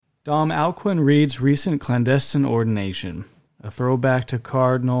Dom Alcuin reads recent clandestine ordination, a throwback to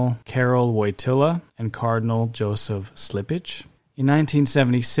Cardinal Karol Wojtyla and Cardinal Joseph Slipich. In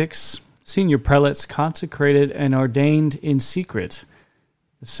 1976, senior prelates consecrated and ordained in secret.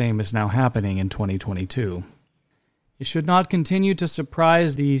 The same is now happening in 2022. It should not continue to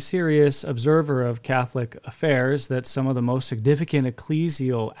surprise the serious observer of Catholic affairs that some of the most significant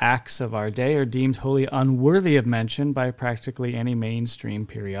ecclesial acts of our day are deemed wholly unworthy of mention by practically any mainstream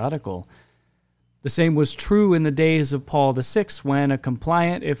periodical. The same was true in the days of Paul VI, when a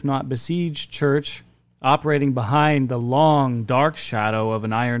compliant, if not besieged, church, operating behind the long, dark shadow of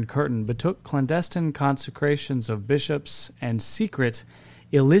an iron curtain, betook clandestine consecrations of bishops and secret,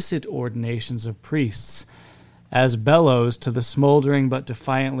 illicit ordinations of priests, as bellows to the smoldering but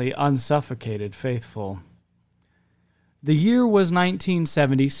defiantly unsuffocated faithful. The year was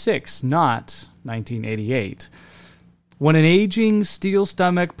 1976, not 1988, when an aging,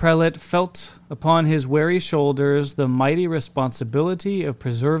 steel-stomached prelate felt upon his weary shoulders the mighty responsibility of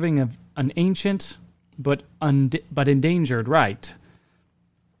preserving an ancient but endangered right.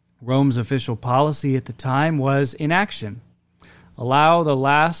 Rome's official policy at the time was inaction. Allow the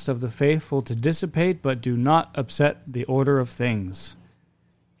last of the faithful to dissipate, but do not upset the order of things.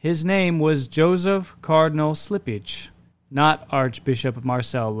 His name was Joseph Cardinal Slipich, not Archbishop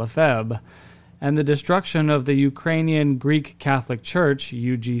Marcel Lefebvre, and the destruction of the Ukrainian Greek Catholic Church,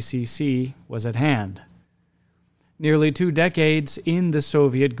 UGCC, was at hand. Nearly 2 decades in the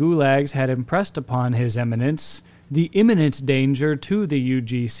Soviet gulags had impressed upon His Eminence the imminent danger to the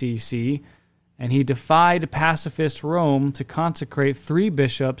UGCC, and he defied pacifist Rome to consecrate 3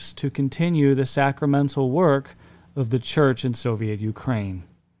 bishops to continue the sacramental work of the Church in Soviet Ukraine.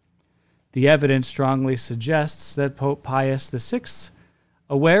 The evidence strongly suggests that Pope Pius VI,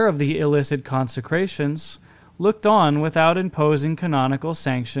 aware of the illicit consecrations, looked on without imposing canonical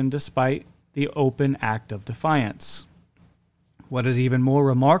sanction despite the open act of defiance. What is even more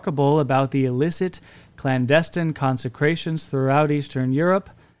remarkable about the illicit, clandestine consecrations throughout Eastern Europe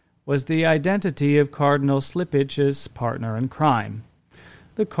was the identity of Cardinal Slipich's partner in crime.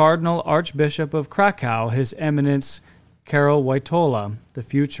 The Cardinal Archbishop of Krakow, His Eminence Karol Wojtyla, the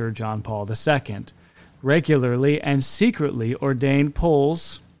future John Paul II, regularly and secretly ordained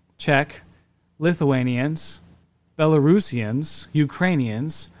Poles, Czech, Lithuanians, Belarusians,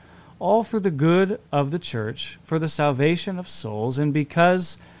 Ukrainians, all for the good of the Church, for the salvation of souls, and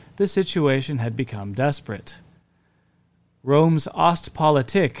because the situation had become desperate. Rome's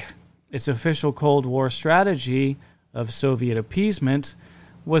Ostpolitik, its official Cold War strategy of Soviet appeasement,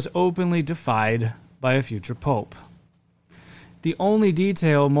 was openly defied by a future pope. The only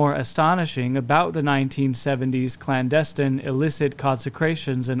detail more astonishing about the 1970s clandestine, illicit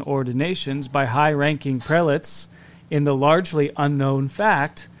consecrations and ordinations by high-ranking prelates in the largely unknown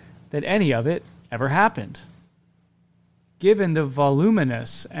fact that any of it ever happened. Given the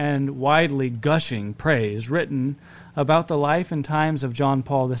voluminous and widely gushing praise written about the life and times of John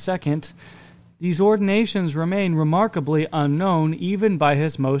Paul II, these ordinations remain remarkably unknown even by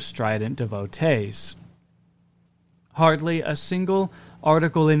his most strident devotees. Hardly a single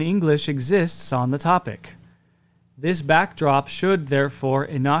article in English exists on the topic. This backdrop should therefore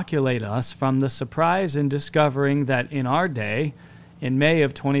inoculate us from the surprise in discovering that in our day, in May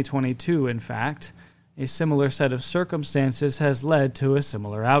of 2022 in fact, a similar set of circumstances has led to a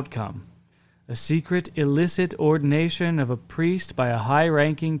similar outcome. A secret, illicit ordination of a priest by a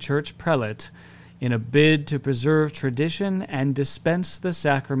high-ranking church prelate in a bid to preserve tradition and dispense the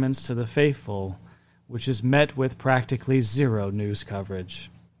sacraments to the faithful, which is met with practically zero news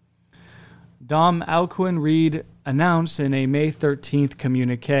coverage. Dom Alcuin Reid announced in a May 13th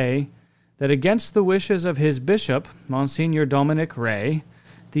communiqué that against the wishes of his bishop, Monsignor Dominic Ray,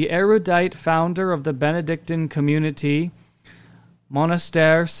 the erudite founder of the Benedictine community,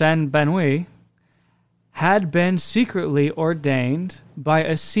 Monastère Saint-Benoît, had been secretly ordained by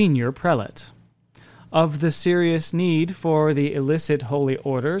a senior prelate. Of the serious need for the illicit holy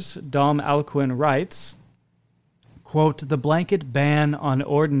orders, Dom Alcuin writes, quote, "The blanket ban on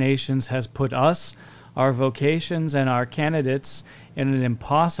ordinations has put us, our vocations, and our candidates in an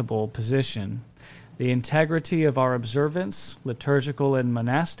impossible position. The integrity of our observance, liturgical and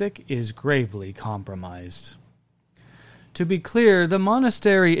monastic, is gravely compromised." To be clear, the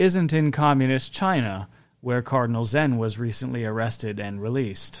monastery isn't in communist China, where Cardinal Zen was recently arrested and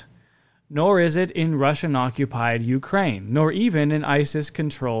released. Nor is it in Russian-occupied Ukraine, nor even in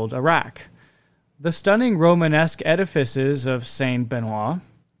ISIS-controlled Iraq. The stunning Romanesque edifices of Saint-Benoît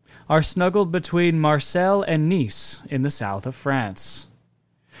are snuggled between Marseille and Nice in the south of France.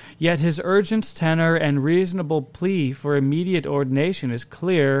 Yet his urgent tenor and reasonable plea for immediate ordination is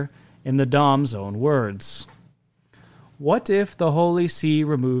clear in the Dom's own words. What if the Holy See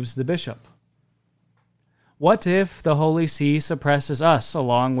removes the bishop? What if the Holy See suppresses us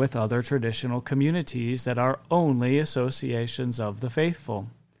along with other traditional communities that are only associations of the faithful?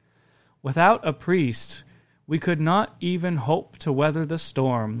 Without a priest, we could not even hope to weather the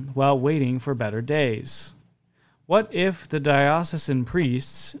storm while waiting for better days. What if the diocesan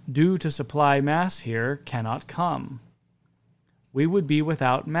priests, due to supply Mass here, cannot come? We would be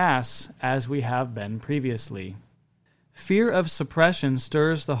without Mass, as we have been previously. Fear of suppression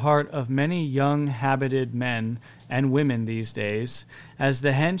stirs the heart of many young habited men and women these days, as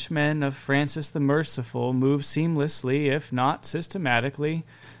the henchmen of Francis the Merciful move seamlessly, if not systematically,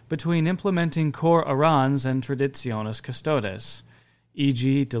 between implementing cor orans and traditionis custodes,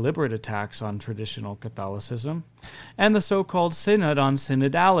 e.g. deliberate attacks on traditional Catholicism, and the so-called Synod on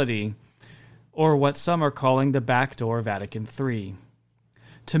Synodality, or what some are calling the backdoor Vatican III.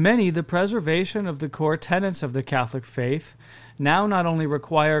 To many, the preservation of the core tenets of the Catholic faith now not only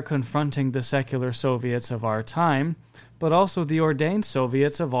require confronting the secular Soviets of our time, but also the ordained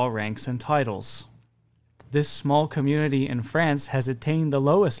Soviets of all ranks and titles. This small community in France has attained the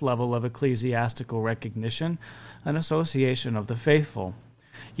lowest level of ecclesiastical recognition, an association of the faithful.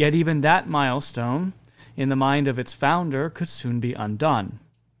 Yet even that milestone, in the mind of its founder, could soon be undone.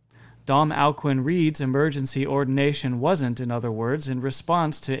 Dom Alcuin Reid's emergency ordination wasn't, in other words, in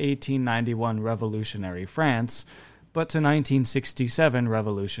response to 1891 revolutionary France, but to 1967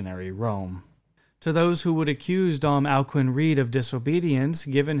 revolutionary Rome. To those who would accuse Dom Alcuin Reid of disobedience,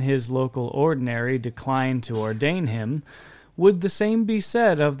 given his local ordinary declined to ordain him, would the same be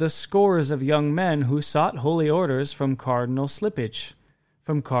said of the scores of young men who sought holy orders from Cardinal Slipich,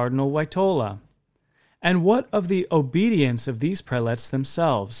 from Cardinal Wojtyla? And what of the obedience of these prelates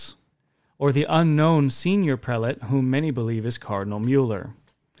themselves? Or the unknown senior prelate whom many believe is Cardinal Mueller?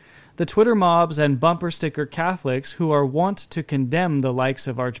 The Twitter mobs and bumper sticker Catholics who are wont to condemn the likes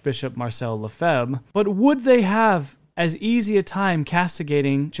of Archbishop Marcel Lefebvre, but would they have as easy a time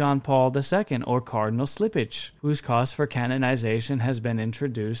castigating John Paul II or Cardinal Slipich, whose cause for canonization has been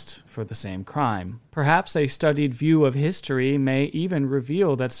introduced for the same crime? Perhaps a studied view of history may even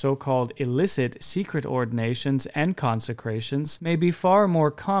reveal that so-called illicit secret ordinations and consecrations may be far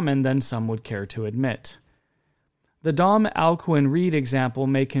more common than some would care to admit. The Dom Alcuin Reid example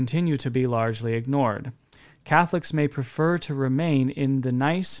may continue to be largely ignored. Catholics may prefer to remain in the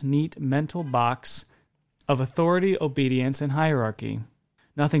nice, neat mental box of authority, obedience, and hierarchy.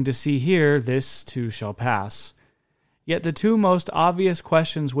 Nothing to see here, this too shall pass. Yet the two most obvious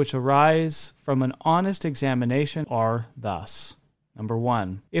questions which arise from an honest examination are thus. Number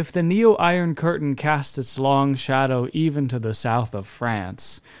 1. If the Neo-Iron Curtain casts its long shadow even to the south of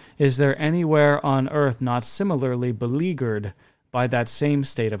France, is there anywhere on earth not similarly beleaguered by that same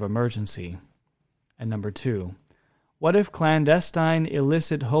state of emergency? And number 2. What if clandestine,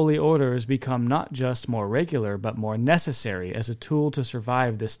 illicit holy orders become not just more regular, but more necessary as a tool to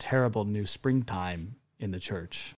survive this terrible new springtime in the Church?